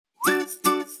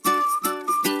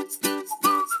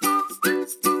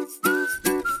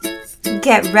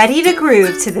Get ready to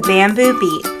groove to the bamboo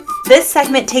beat. This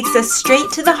segment takes us straight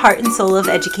to the heart and soul of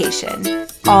education,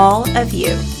 all of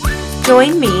you.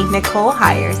 Join me, Nicole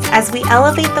Hires, as we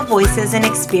elevate the voices and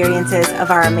experiences of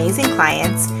our amazing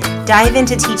clients, dive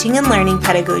into teaching and learning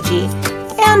pedagogy,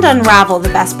 and unravel the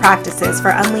best practices for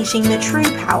unleashing the true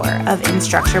power of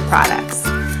Instructure products.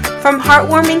 From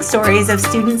heartwarming stories of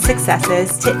student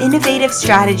successes to innovative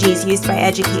strategies used by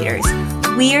educators,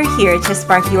 we are here to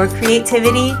spark your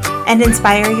creativity and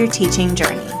inspire your teaching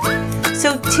journey.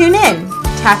 So tune in,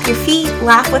 tap your feet,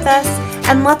 laugh with us,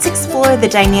 and let's explore the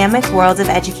dynamic world of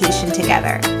education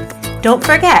together. Don't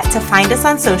forget to find us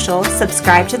on social,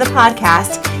 subscribe to the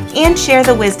podcast, and share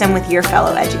the wisdom with your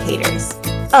fellow educators.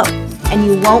 Oh, and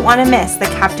you won't want to miss the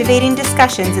captivating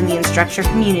discussions in the Instructure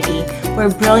community where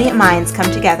brilliant minds come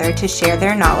together to share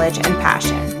their knowledge and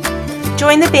passion.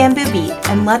 Join the Bamboo Beat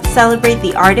and let's celebrate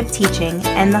the art of teaching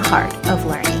and the heart of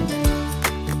learning.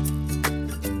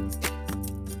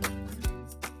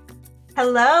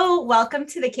 Hello, welcome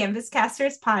to the Canvas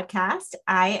Casters podcast.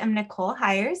 I am Nicole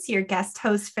Hires, your guest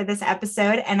host for this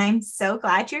episode, and I'm so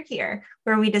glad you're here,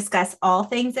 where we discuss all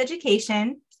things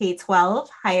education, K-12,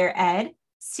 higher ed,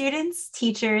 students,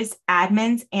 teachers,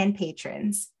 admins, and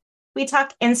patrons. We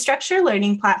talk Instructure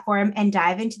learning platform and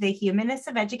dive into the humanness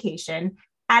of education,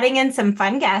 adding in some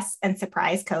fun guests and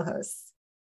surprise co-hosts.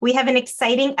 We have an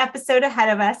exciting episode ahead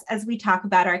of us as we talk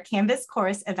about our Canvas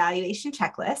course evaluation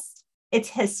checklist, its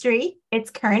history, its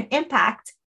current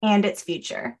impact, and its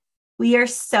future. We are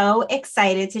so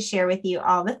excited to share with you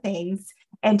all the things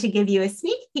and to give you a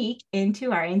sneak peek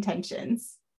into our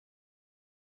intentions.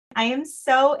 I am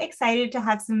so excited to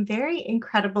have some very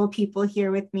incredible people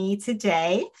here with me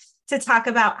today to talk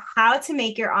about how to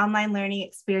make your online learning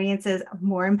experiences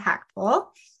more impactful.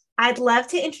 I'd love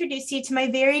to introduce you to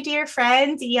my very dear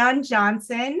friend, Dion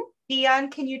Johnson. Dion,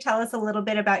 can you tell us a little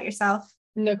bit about yourself?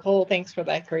 Nicole, thanks for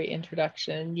that great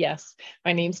introduction. Yes,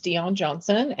 my name's Dion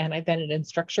Johnson, and I've been an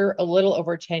Instructure a little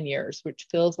over 10 years, which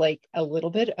feels like a little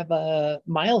bit of a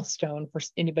milestone for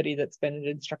anybody that's been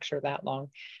an Instructure that long.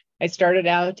 I started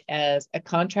out as a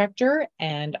contractor,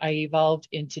 and I evolved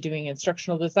into doing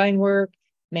instructional design work,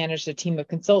 managed a team of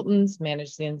consultants,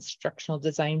 managed the instructional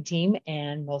design team,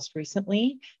 and most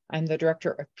recently, I'm the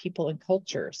director of people and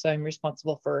culture. So I'm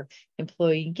responsible for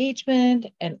employee engagement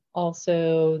and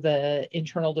also the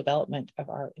internal development of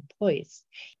our employees.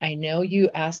 I know you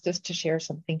asked us to share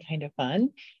something kind of fun.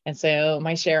 And so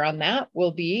my share on that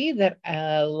will be that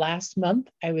last month,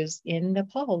 I was in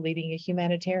Nepal leading a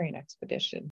humanitarian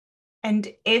expedition.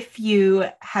 And if you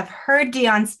have heard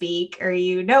Dion speak or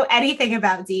you know anything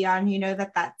about Dion, you know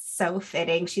that that's so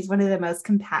fitting. She's one of the most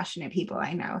compassionate people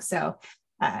I know. So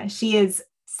she is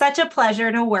such a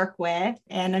pleasure to work with.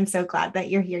 And I'm so glad that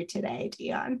you're here today,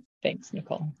 Dion. Thanks,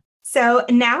 Nicole. So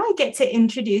now I get to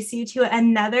introduce you to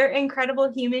another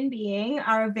incredible human being,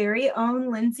 our very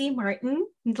own Lindsay Martin.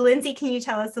 Lindsay, can you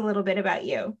tell us a little bit about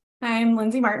you? I'm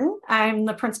Lindsay Martin. I'm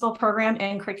the principal program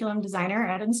and curriculum designer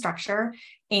at Instructure,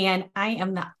 and I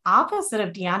am the opposite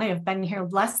of Dion. I've been here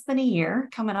less than a year,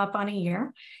 coming up on a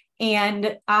year,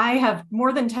 and I have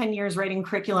more than 10 years writing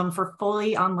curriculum for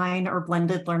fully online or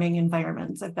blended learning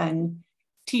environments. I've been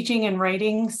teaching and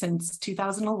writing since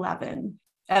 2011,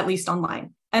 at least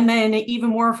online, and then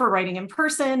even more for writing in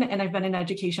person, and I've been in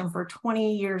education for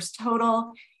 20 years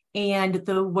total. And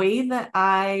the way that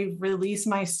I release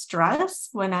my stress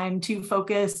when I'm too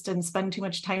focused and spend too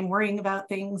much time worrying about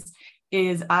things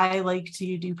is I like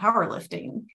to do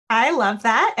powerlifting. I love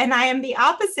that. And I am the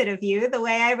opposite of you. The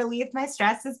way I relieve my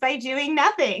stress is by doing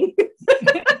nothing.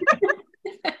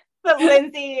 But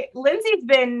Lindsay's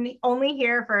been only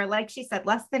here for, like she said,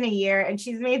 less than a year, and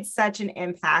she's made such an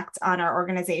impact on our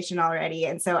organization already.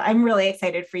 And so I'm really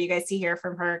excited for you guys to hear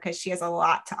from her because she has a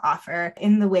lot to offer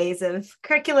in the ways of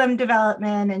curriculum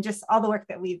development and just all the work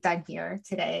that we've done here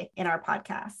today in our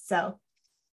podcast. So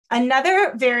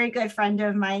another very good friend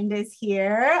of mine is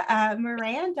here.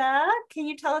 Miranda, can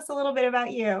you tell us a little bit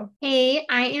about you? Hey,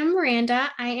 I am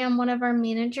Miranda. I am one of our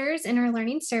managers in our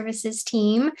learning services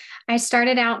team. I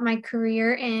started out my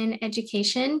career in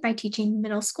education by teaching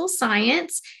middle school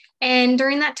science. And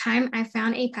during that time, I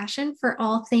found a passion for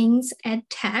all things ed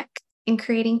tech and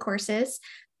creating courses.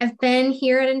 I've been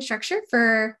here at Instructure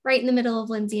for right in the middle of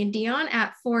Lindsay and Dion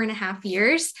at 4.5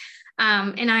 years.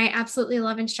 And I absolutely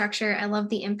love Instructure. I love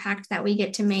the impact that we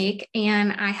get to make.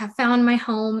 And I have found my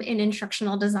home in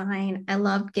instructional design. I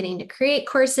love getting to create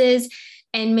courses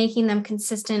and making them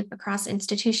consistent across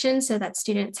institutions so that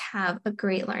students have a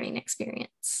great learning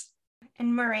experience.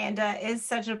 And Miranda is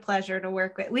such a pleasure to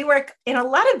work with. We work in a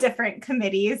lot of different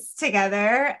committees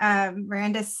together.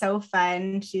 Miranda's so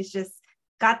fun. She's just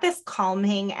got this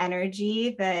calming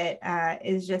energy that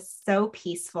is just so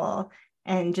peaceful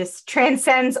and just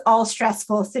transcends all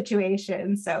stressful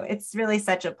situations. So it's really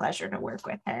such a pleasure to work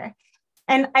with her.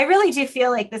 And I really do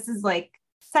feel like this is like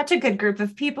such a good group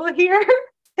of people here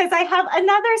because I have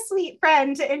another sweet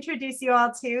friend to introduce you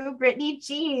all to, Brittany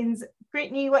Jeans.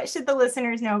 Brittany, what should the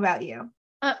listeners know about you?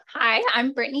 Hi,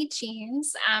 I'm Brittany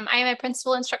Jeans. I am a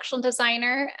principal instructional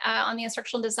designer on the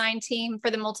instructional design team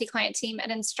for the multi-client team at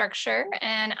Instructure.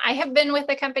 And I have been with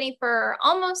the company for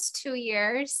almost 2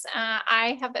 years.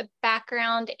 I have a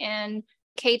background in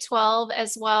K-12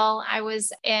 as well. I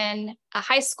was in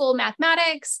high school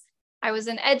mathematics. I was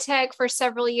in ed tech for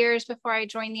several years before I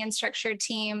joined the Instructure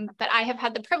team, but I have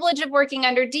had the privilege of working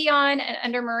under Dion and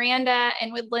under Miranda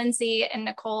and with Lindsay and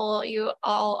Nicole. You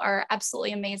all are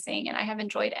absolutely amazing, and I have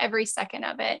enjoyed every second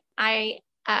of it. I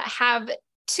have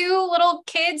 2 little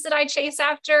kids that I chase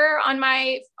after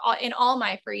in all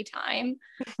my free time.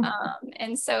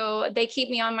 And so they keep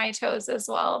me on my toes as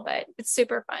well, but it's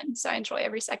super fun. So I enjoy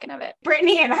every second of it.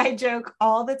 Brittany and I joke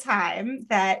all the time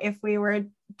that if we were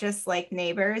just like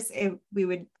neighbors, we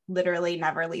would literally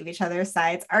never leave each other's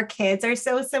sides. Our kids are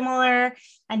so similar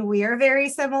and we are very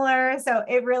similar. So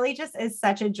it really just is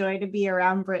such a joy to be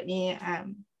around Brittany.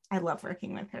 I love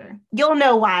working with her. You'll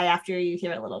know why after you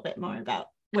hear a little bit more about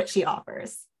what she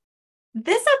offers.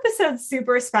 This episode's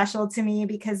super special to me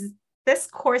because this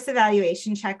course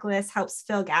evaluation checklist helps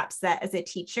fill gaps that as a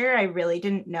teacher, I really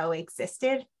didn't know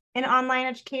existed in online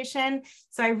education.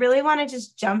 So I really want to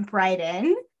just jump right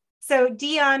in. So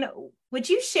Dion, would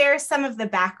you share some of the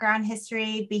background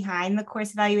history behind the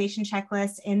course evaluation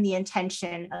checklist and the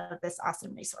intention of this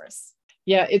awesome resource?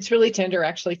 Yeah, it's really tender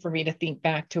actually for me to think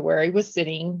back to where I was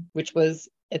sitting, which was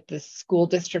at the school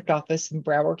district office in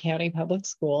Broward County Public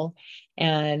School.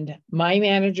 And my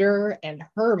manager and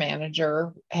her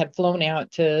manager had flown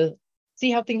out to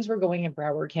see how things were going in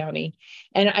Broward County.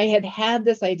 And I had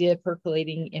this idea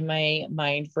percolating in my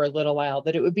mind for a little while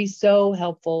that it would be so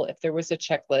helpful if there was a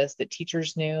checklist that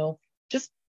teachers knew,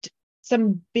 just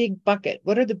some big bucket.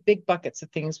 What are the big buckets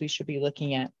of things we should be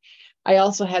looking at? I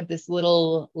also had this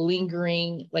little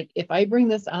lingering, like, if I bring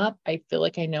this up, I feel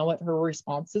like I know what her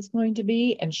response is going to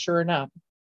be. And sure enough,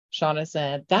 Shauna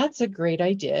said, that's a great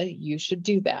idea. You should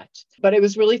do that. But I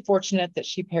was really fortunate that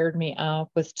she paired me up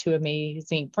with 2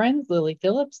 amazing friends, Lily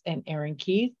Phillips and Erin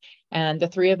Keith. And the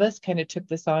 3 of us kind of took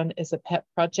this on as a pet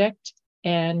project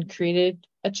and created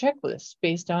a checklist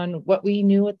based on what we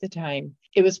knew at the time.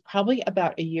 It was probably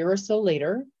about a year or so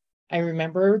later. I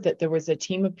remember that there was a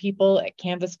team of people at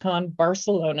CanvasCon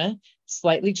Barcelona,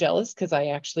 slightly jealous because I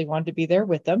actually wanted to be there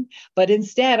with them. But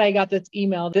instead, I got this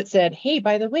email that said, hey,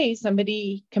 by the way,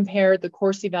 somebody compared the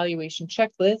course evaluation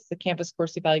checklist, the Canvas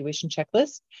course evaluation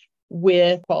checklist,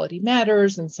 with Quality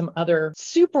Matters and some other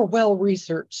super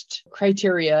well-researched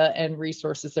criteria and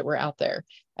resources that were out there.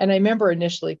 And I remember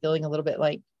initially feeling a little bit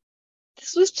like,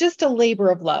 this was just a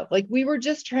labor of love. Like we were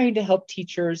just trying to help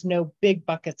teachers know big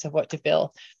buckets of what to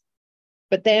fill.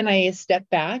 But then I stepped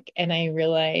back and I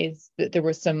realized that there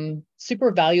was some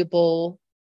super valuable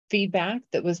feedback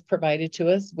that was provided to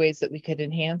us, ways that we could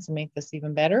enhance and make this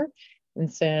even better.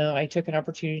 And so I took an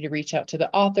opportunity to reach out to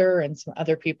the author and some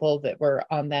other people that were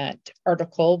on that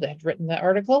article, that had written the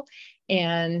article,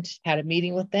 and had a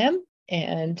meeting with them.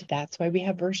 And that's why we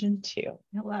have version 2.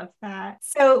 I love that.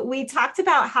 So we talked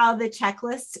about how the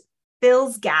checklist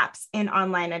fills gaps in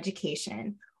online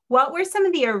education. What were some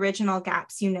of the original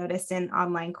gaps you noticed in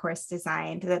online course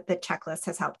design that the checklist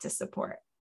has helped to support?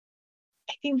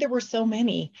 I think there were so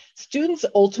many. Students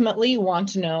ultimately want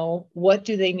to know, what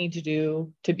do they need to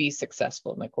do to be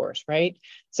successful in the course, right?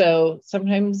 So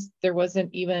sometimes there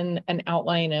wasn't even an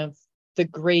outline of the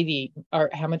grading, or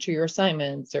how much are your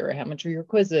assignments, or how much are your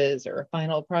quizzes, or a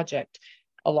final project.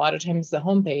 A lot of times the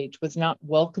homepage was not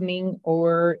welcoming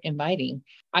or inviting.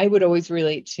 I would always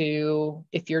relate to,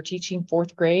 if you're teaching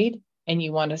 4th grade and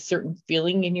you want a certain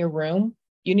feeling in your room,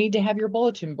 you need to have your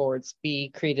bulletin boards be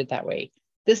created that way.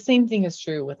 The same thing is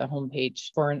true with a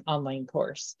homepage for an online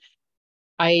course.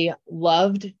 I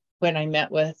loved when I met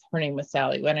with, her name was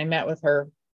Sally, when I met with her,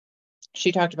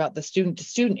 she talked about the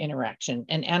student-to-student interaction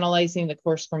and analyzing the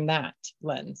course from that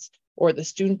lens, or the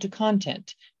student to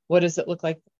content. What does it look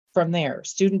like from there,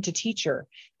 student to teacher,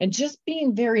 and just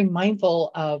being very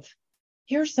mindful of,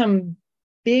 here's some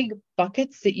big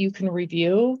buckets that you can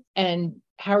review and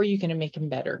how are you going to make them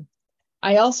better.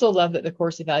 I also love that the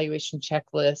course evaluation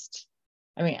checklist,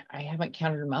 I mean, I haven't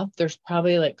counted them up. There's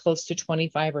probably like close to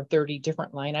 25 or 30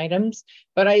 different line items,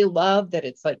 but I love that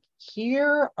it's like,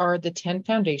 here are the 10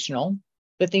 foundational,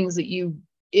 the things that you,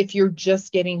 if you're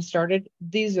just getting started,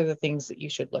 these are the things that you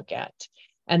should look at.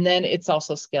 And then it's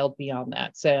also scaled beyond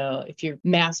that. So if you've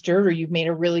mastered or you've made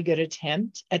a really good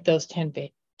attempt at those 10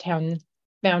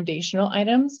 foundational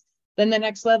items, then the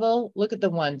next level, look at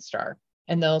the 1-star.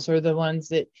 And those are the ones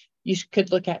that you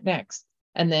could look at next.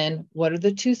 And then what are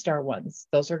the 2-star ones?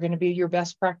 Those are going to be your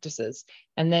best practices.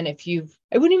 And then if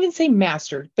I wouldn't even say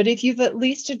mastered, but if you've at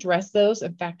least addressed those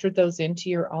and factored those into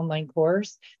your online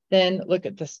course, then look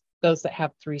at those that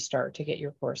have 3-star to get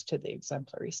your course to the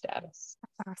exemplary status.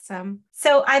 Awesome.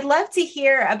 So I'd love to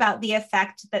hear about the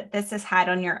effect that this has had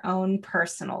on your own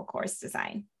personal course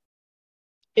design.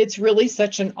 It's really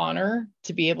such an honor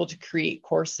to be able to create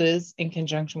courses in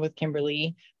conjunction with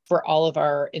Kimberly for all of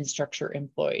our Instructure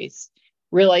employees.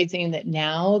 Realizing that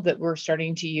now that we're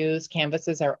starting to use Canvas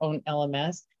as our own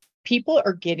LMS, people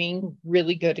are getting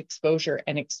really good exposure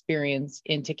and experience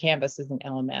into Canvas as an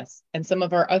LMS and some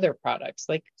of our other products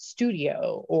like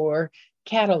Studio or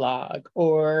Catalog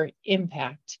or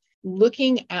Impact.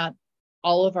 Looking at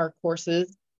all of our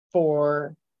courses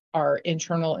for our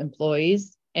internal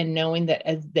employees and knowing that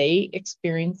as they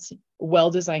experience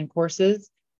well-designed courses,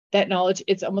 that knowledge,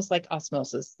 it's almost like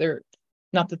osmosis. They're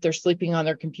not that they're sleeping on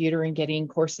their computer and getting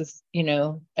courses,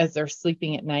 as they're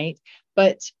sleeping at night,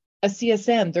 but a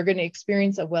CSM, they're going to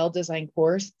experience a well-designed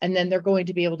course, and then they're going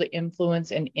to be able to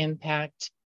influence and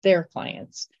impact their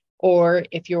clients. Or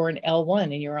if you're an L1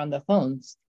 and you're on the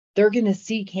phones, they're going to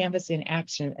see Canvas in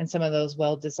action and some of those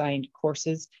well-designed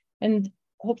courses and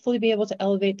hopefully be able to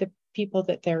elevate the people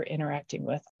that they're interacting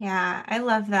with. Yeah, I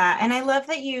love that. And I love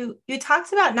that you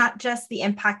talked about not just the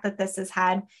impact that this has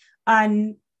had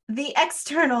on the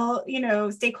external,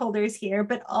 stakeholders here,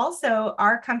 but also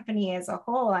our company as a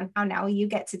whole, on how now you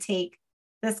get to take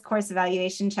this course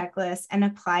evaluation checklist and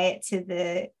apply it to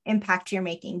the impact you're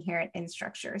making here at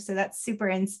Instructure. So that's super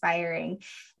inspiring.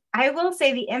 I will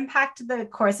say the impact the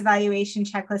course evaluation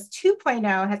checklist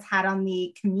 2.0 has had on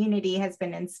the community has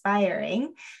been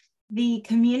inspiring. The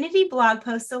community blog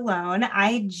post alone,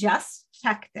 I just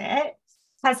checked it,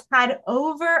 has had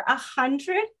over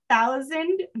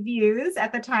 100,000 views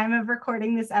at the time of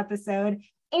recording this episode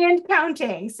and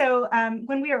counting. So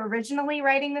when we were originally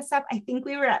writing this up, I think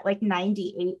we were at like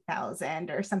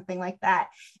 98,000 or something like that.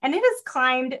 And it has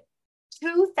climbed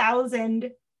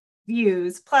 2,000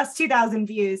 views plus 2,000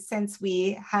 views since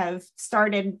we have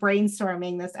started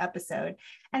brainstorming this episode.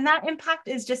 And that impact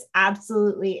is just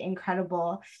absolutely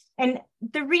incredible. And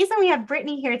the reason we have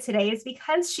Brittany here today is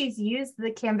because she's used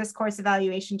the Canvas course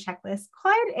evaluation checklist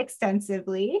quite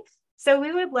extensively. So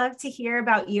we would love to hear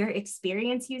about your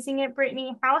experience using it,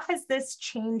 Brittany. How has this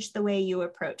changed the way you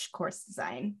approach course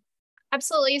design?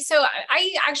 Absolutely. So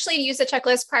I actually used the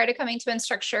checklist prior to coming to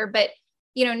Instructure, but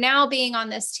now being on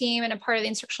this team and a part of the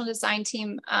instructional design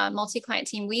team, multi-client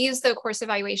team, we use the course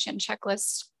evaluation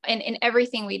checklist in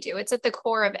everything we do. It's at the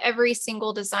core of every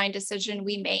single design decision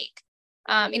we make.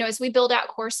 As we build out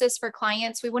courses for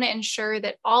clients, we want to ensure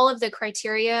that all of the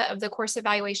criteria of the course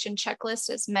evaluation checklist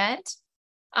is met.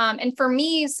 And for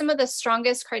me, some of the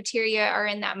strongest criteria are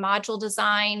in that module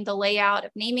design, the layout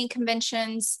of naming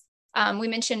conventions. We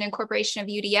mentioned incorporation of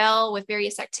UDL with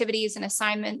various activities and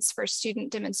assignments for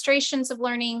student demonstrations of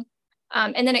learning,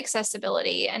 and then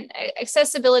accessibility. And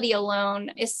accessibility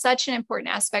alone is such an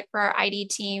important aspect for our ID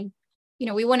team.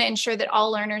 We want to ensure that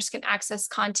all learners can access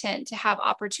content to have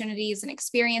opportunities and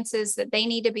experiences that they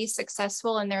need to be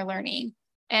successful in their learning.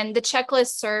 And the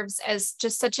checklist serves as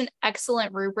just such an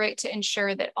excellent rubric to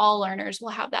ensure that all learners will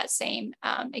have that same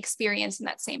experience and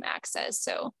that same access.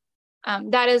 So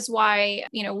that is why,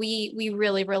 we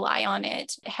really rely on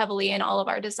it heavily in all of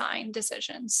our design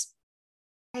decisions.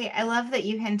 Hey, I love that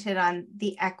you hinted on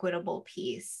the equitable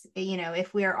piece.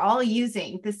 If we're all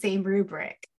using the same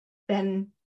rubric, then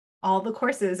all the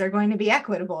courses are going to be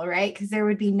equitable, right? Because there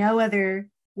would be no other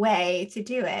way to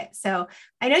do it. So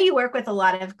I know you work with a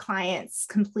lot of clients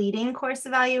completing course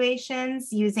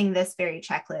evaluations using this very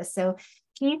checklist. So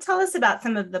can you tell us about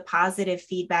some of the positive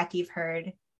feedback you've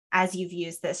heard as you've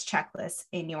used this checklist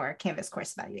in your Canvas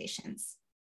course evaluations?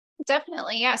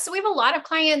 Definitely. Yeah. So we have a lot of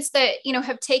clients that,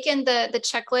 have taken the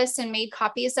checklist and made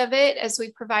copies of it as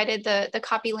we provided the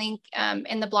copy link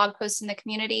in the blog post in the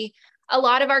community. A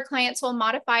lot of our clients will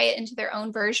modify it into their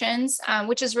own versions,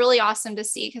 which is really awesome to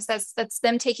see because that's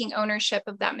them taking ownership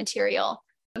of that material.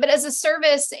 But as a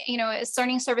service, as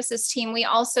Learning Services team, we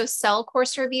also sell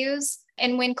course reviews.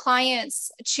 And when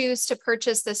clients choose to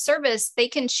purchase the service, they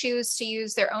can choose to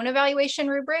use their own evaluation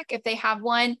rubric if they have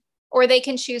one, or they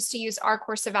can choose to use our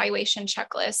course evaluation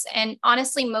checklist. And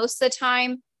honestly, most of the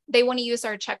time, they want to use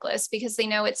our checklist because they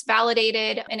know it's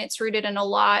validated and it's rooted in a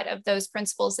lot of those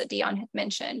principles that Dion had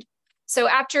mentioned. So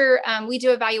after we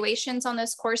do evaluations on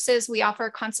those courses, we offer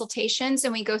consultations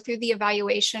and we go through the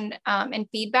evaluation and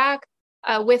feedback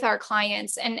with our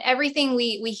clients. And everything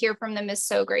we hear from them is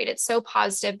so great. It's so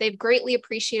positive. They've greatly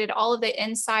appreciated all of the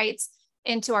insights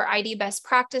into our ID best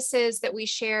practices that we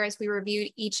share as we review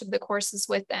each of the courses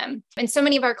with them. And so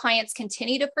many of our clients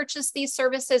continue to purchase these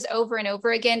services over and over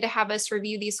again to have us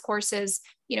review these courses,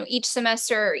 each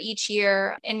semester or each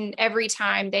year. And every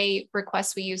time they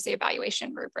request we use the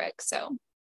evaluation rubric. So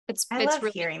I love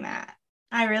hearing that.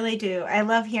 I really do. I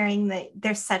love hearing that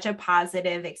there's such a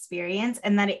positive experience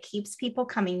and that it keeps people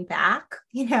coming back,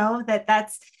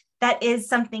 that is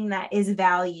something that is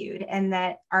valued and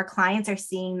that our clients are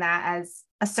seeing that as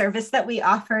a service that we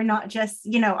offer, not just,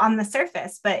 on the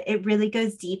surface, but it really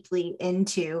goes deeply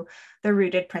into the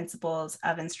rooted principles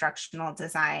of instructional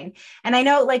design. And I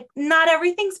know not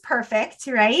everything's perfect,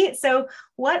 right? So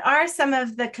what are some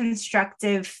of the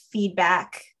constructive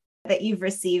feedback that you've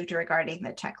received regarding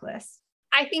the checklist?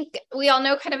 I think we all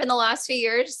know kind of in the last few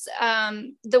years,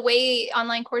 the way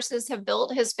online courses have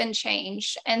built has been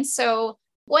changed. And so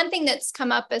one thing that's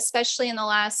come up, especially in the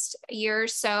last year or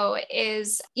so,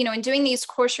 is, in doing these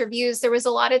course reviews, there was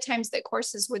a lot of times that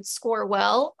courses would score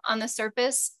well on the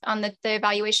surface on the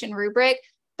evaluation rubric,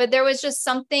 but there was just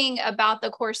something about the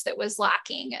course that was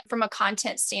lacking from a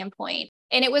content standpoint.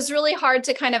 And it was really hard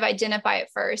to kind of identify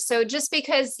at first. So just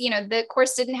because, the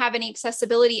course didn't have any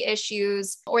accessibility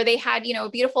issues or they had, a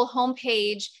beautiful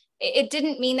homepage, it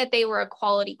didn't mean that they were a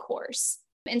quality course.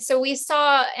 And so we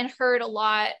saw and heard a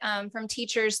lot from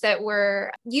teachers that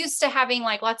were used to having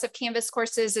lots of Canvas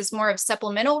courses as more of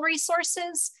supplemental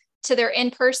resources to their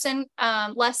in-person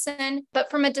lesson. But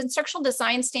from an instructional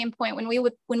design standpoint,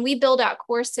 when we build out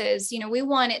courses, we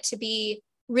want it to be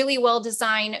really well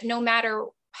designed, no matter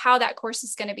how that course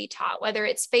is going to be taught, whether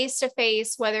it's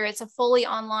face-to-face, whether it's a fully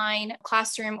online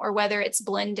classroom, or whether it's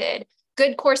blended.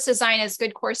 Good course design is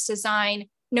good course design,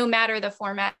 no matter the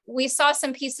format. We saw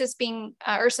some pieces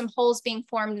or some holes being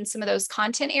formed in some of those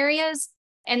content areas.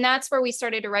 And that's where we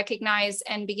started to recognize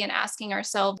and begin asking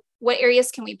ourselves, what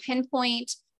areas can we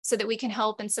pinpoint so that we can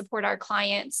help and support our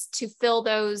clients to fill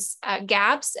those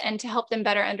gaps and to help them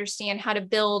better understand how to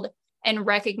build and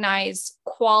recognize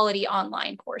quality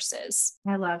online courses.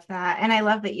 I love that. And I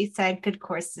love that you said good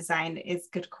course design is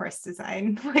good course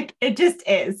design. It just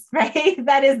is, right?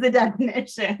 That is the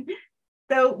definition.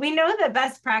 So we know that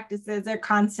best practices are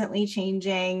constantly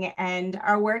changing and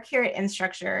our work here at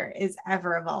Instructure is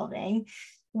ever evolving.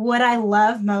 What I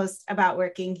love most about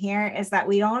working here is that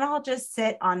we don't all just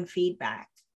sit on feedback.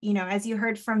 As you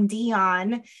heard from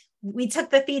Dion, we took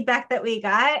the feedback that we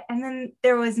got and then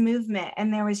there was movement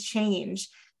and there was change.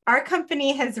 Our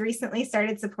company has recently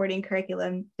started supporting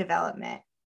curriculum development.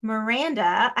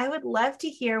 Miranda, I would love to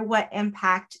hear what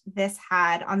impact this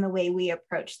had on the way we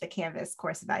approach the Canvas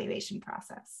course evaluation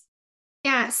process.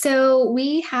 Yeah, so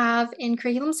we have in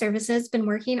Curriculum Services been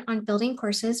working on building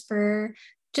courses for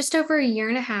just over a year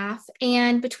and a half.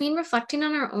 And between reflecting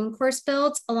on our own course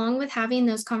builds, along with having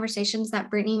those conversations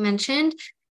that Brittany mentioned,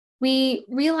 we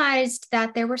realized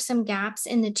that there were some gaps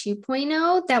in the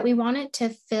 2.0 that we wanted to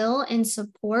fill and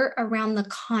support around the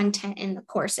content in the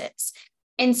courses.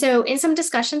 And so in some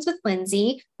discussions with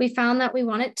Lindsay, we found that we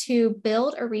wanted to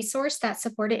build a resource that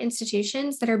supported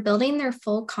institutions that are building their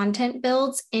full content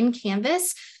builds in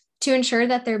Canvas to ensure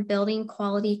that they're building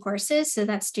quality courses so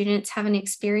that students have an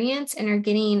experience and are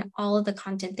getting all of the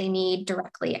content they need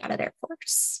directly out of their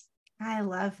course. I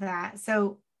love that.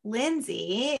 So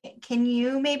Lindsay, can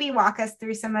you maybe walk us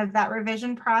through some of that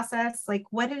revision process?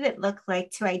 What did it look like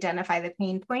to identify the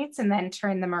pain points and then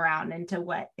turn them around into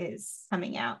what is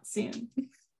coming out soon?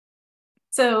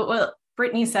 So,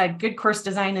 Brittany said, good course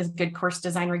design is good course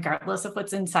design, regardless of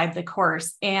what's inside the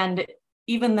course. And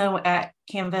even though at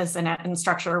Canvas and at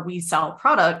Instructure, we sell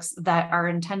products that are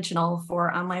intentional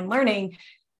for online learning,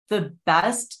 the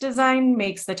best design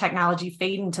makes the technology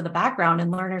fade into the background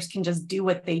and learners can just do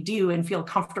what they do and feel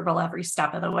comfortable every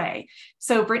step of the way.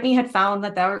 So Brittany had found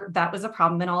that was a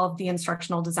problem, and all of the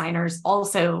instructional designers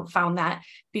also found that,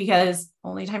 because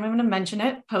only time I'm going to mention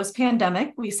it,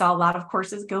 post-pandemic, we saw a lot of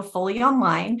courses go fully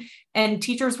online and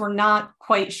teachers were not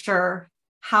quite sure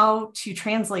how to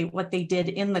translate what they did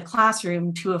in the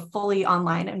classroom to a fully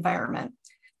online environment.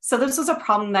 So this was a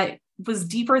problem that was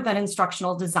deeper than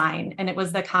instructional design, and it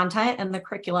was the content and the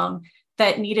curriculum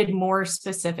that needed more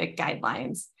specific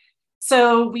guidelines.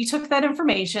 So we took that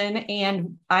information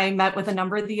and I met with a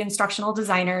number of the instructional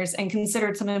designers and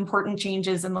considered some important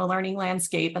changes in the learning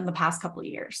landscape in the past couple of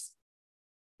years.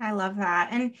 I love that.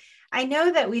 And I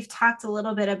know that we've talked a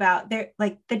little bit about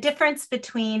the difference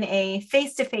between a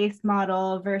face-to-face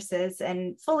model versus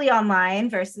and fully online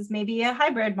versus maybe a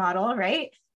hybrid model,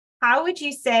 right? How would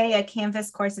you say a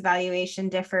Canvas course evaluation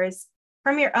differs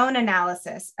from your own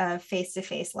analysis of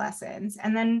face-to-face lessons?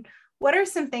 And then what are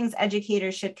some things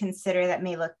educators should consider that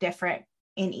may look different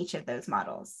in each of those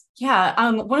models?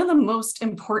 Yeah, one of the most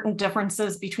important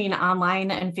differences between online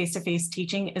and face-to-face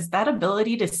teaching is that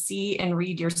ability to see and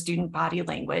read your student body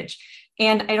language.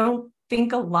 And I don't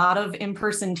think a lot of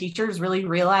in-person teachers really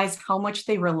realize how much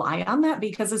they rely on that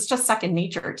because it's just second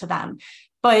nature to them.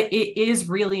 But it is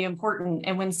really important.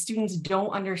 And when students don't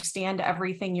understand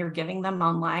everything you're giving them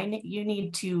online, you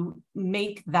need to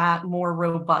make that more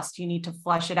robust. You need to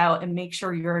flesh it out and make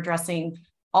sure you're addressing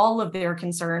all of their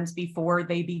concerns before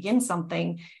they begin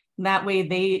something. That way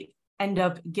they end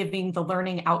up giving the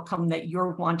learning outcome that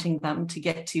you're wanting them to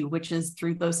get to, which is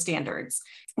through those standards.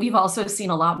 We've also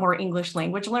seen a lot more English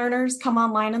language learners come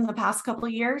online in the past couple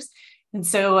of years. And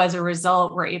so as a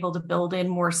result, we're able to build in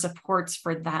more supports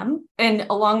for them. And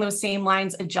along those same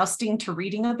lines, adjusting to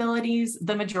reading abilities,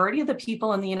 the majority of the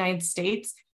people in the United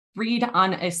States read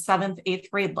on a 7th, 8th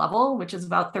grade level, which is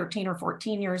about 13 or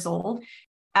 14 years old.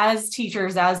 As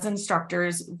teachers, as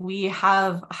instructors, we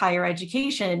have higher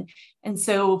education. And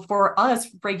so for us,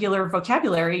 regular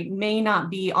vocabulary may not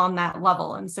be on that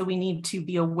level. And so we need to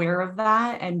be aware of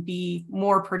that and be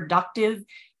more productive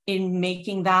in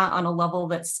making that on a level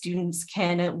that students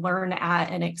can learn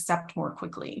at and accept more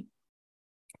quickly.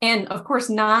 And of course,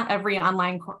 not every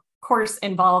online course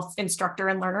involves instructor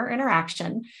and learner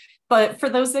interaction. But for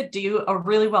those that do, a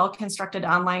really well-constructed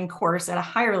online course at a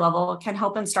higher level can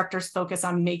help instructors focus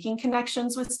on making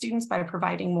connections with students by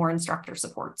providing more instructor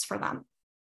supports for them.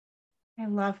 I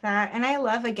love that. And I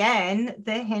love, again,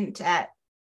 the hint at,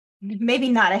 maybe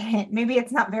not a hint, maybe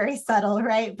it's not very subtle,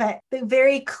 right? But the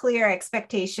very clear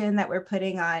expectation that we're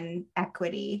putting on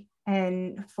equity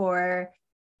and for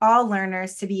all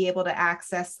learners to be able to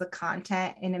access the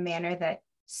content in a manner that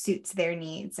suits their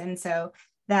needs. And so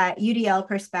that UDL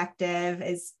perspective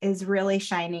is really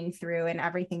shining through in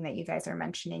everything that you guys are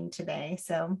mentioning today.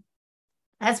 So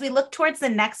as we look towards the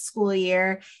next school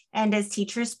year and as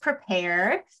teachers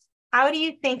prepare, how do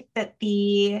you think that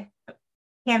the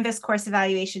Canvas course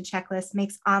evaluation checklist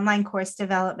makes online course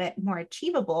development more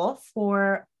achievable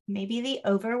for maybe the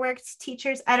overworked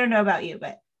teachers? I don't know about you,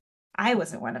 but I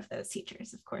wasn't one of those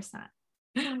teachers, of course not.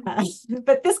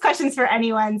 But this question's for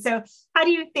anyone. So how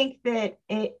do you think that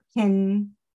it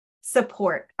can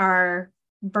support our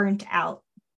burnt out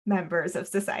members of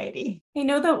society? I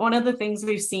know that one of the things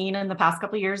we've seen in the past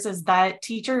couple of years is that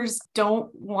teachers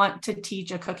don't want to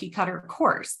teach a cookie cutter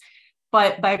course,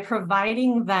 but by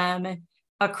providing them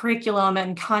a curriculum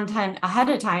and content ahead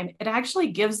of time, it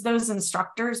actually gives those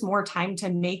instructors more time to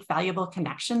make valuable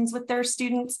connections with their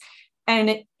students.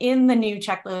 And in the new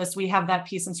checklist, we have that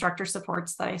piece instructor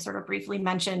supports that I sort of briefly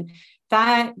mentioned.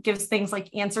 That gives things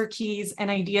like answer keys and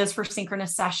ideas for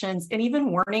synchronous sessions and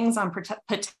even warnings on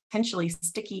potentially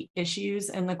sticky issues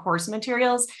in the course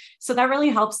materials. So that really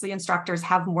helps the instructors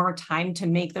have more time to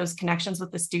make those connections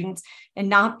with the students and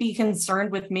not be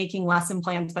concerned with making lesson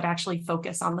plans, but actually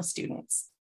focus on the students.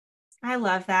 I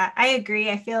love that. I agree.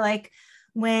 I feel like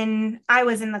when I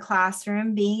was in the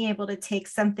classroom, being able to take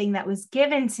something that was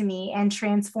given to me and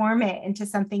transform it into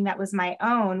something that was my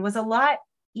own was a lot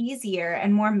easier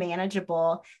and more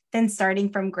manageable than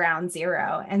starting from ground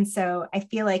zero. And so I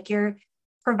feel like you're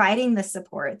providing the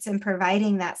supports and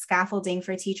providing that scaffolding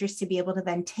for teachers to be able to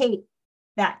then take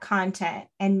that content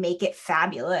and make it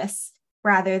fabulous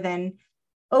rather than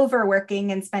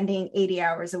overworking and spending 80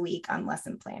 hours a week on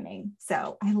lesson planning.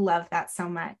 So I love that so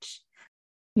much.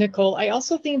 Nicole, I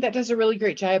also think that does a really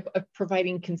great job of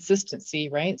providing consistency,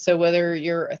 right? So whether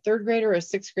you're a third grader or a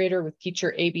sixth grader with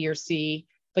teacher A, B, or C,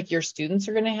 like your students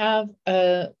are going to have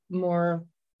a more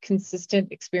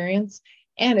consistent experience.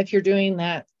 And if you're doing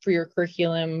that for your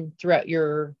curriculum throughout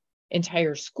your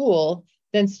entire school,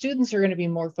 then students are going to be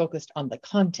more focused on the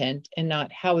content and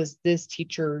not how is this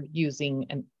teacher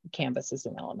using Canvas as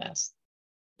an LMS.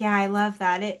 Yeah, I love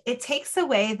that. It takes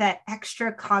away that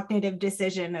extra cognitive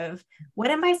decision of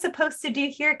what am I supposed to do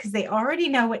here? Because they already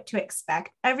know what to expect.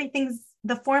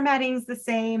 The formatting's the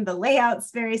same, the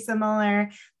layout's very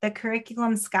similar, the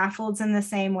curriculum scaffolds in the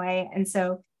same way. And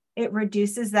so it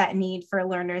reduces that need for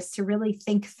learners to really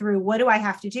think through what do I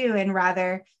have to do? And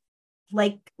rather,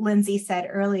 like Lindsay said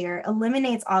earlier,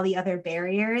 eliminates all the other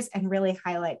barriers and really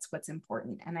highlights what's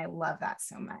important. And I love that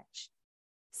so much.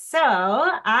 So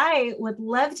I would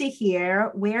love to hear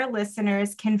where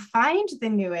listeners can find the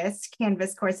newest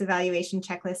Canvas Course Evaluation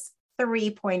Checklist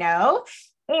 3.0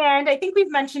 And I think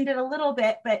we've mentioned it a little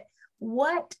bit, but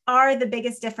what are the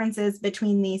biggest differences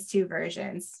between these two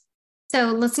versions? So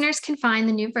listeners can find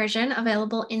the new version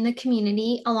available in the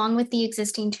community along with the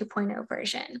existing 2.0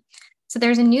 version. So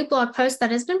there's a new blog post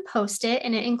that has been posted,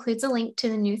 and it includes a link to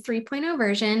the new 3.0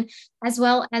 version, as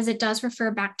well as it does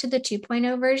refer back to the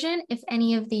 2.0 version if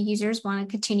any of the users want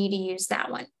to continue to use that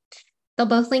one. They'll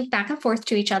both link back and forth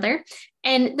to each other.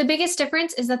 And the biggest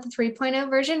difference is that the 3.0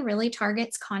 version really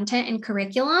targets content and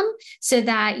curriculum so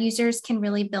that users can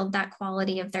really build that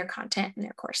quality of their content in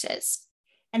their courses.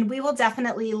 And we will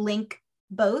definitely link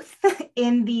both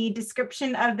in the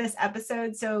description of this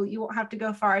episode, so you won't have to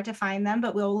go far to find them,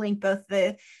 but we'll link both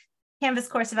the Canvas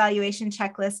Course Evaluation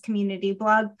Checklist Community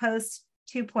blog post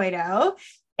 2.0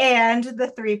 and the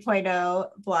 3.0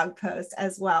 blog post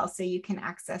as well, so you can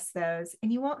access those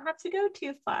and you won't have to go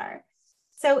too far.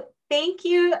 So thank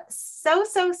you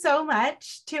so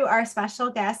much to our special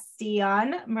guests,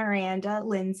 Dion, Miranda,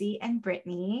 Lindsay, and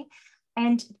Brittany.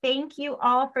 And thank you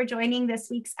all for joining this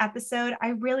week's episode. I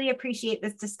really appreciate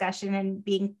this discussion and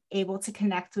being able to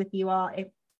connect with you all.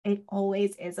 It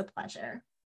always is a pleasure.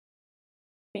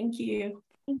 Thank you.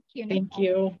 Thank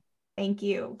you. Thank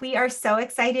you. We are so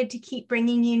excited to keep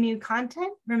bringing you new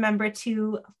content. Remember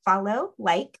to follow,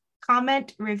 like,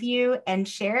 comment, review, and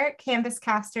share Canvas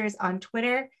Casters on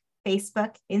Twitter,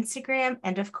 Facebook, Instagram,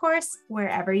 and of course,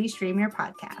 wherever you stream your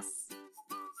podcasts.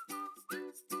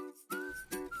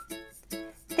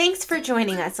 Thanks for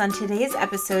joining us on today's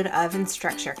episode of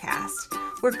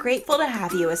InstructureCast. We're grateful to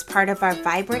have you as part of our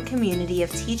vibrant community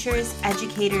of teachers,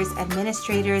 educators,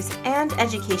 administrators, and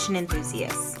education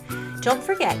enthusiasts. Don't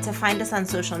forget to find us on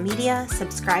social media,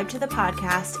 subscribe to the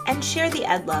podcast, and share the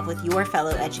ed love with your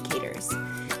fellow educators.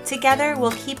 Together,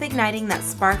 we'll keep igniting that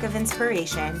spark of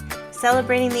inspiration,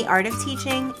 celebrating the art of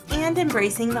teaching, and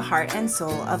embracing the heart and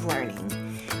soul of learning.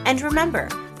 And remember,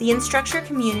 the Instructure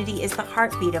community is the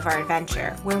heartbeat of our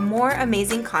adventure, where more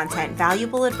amazing content,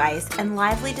 valuable advice, and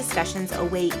lively discussions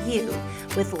await you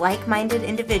with like-minded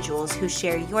individuals who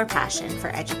share your passion for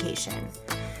education.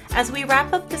 As we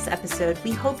wrap up this episode,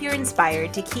 we hope you're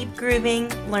inspired to keep grooving,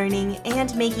 learning,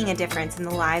 and making a difference in the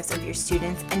lives of your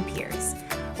students and peers.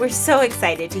 We're so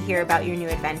excited to hear about your new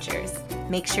adventures.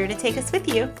 Make sure to take us with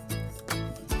you.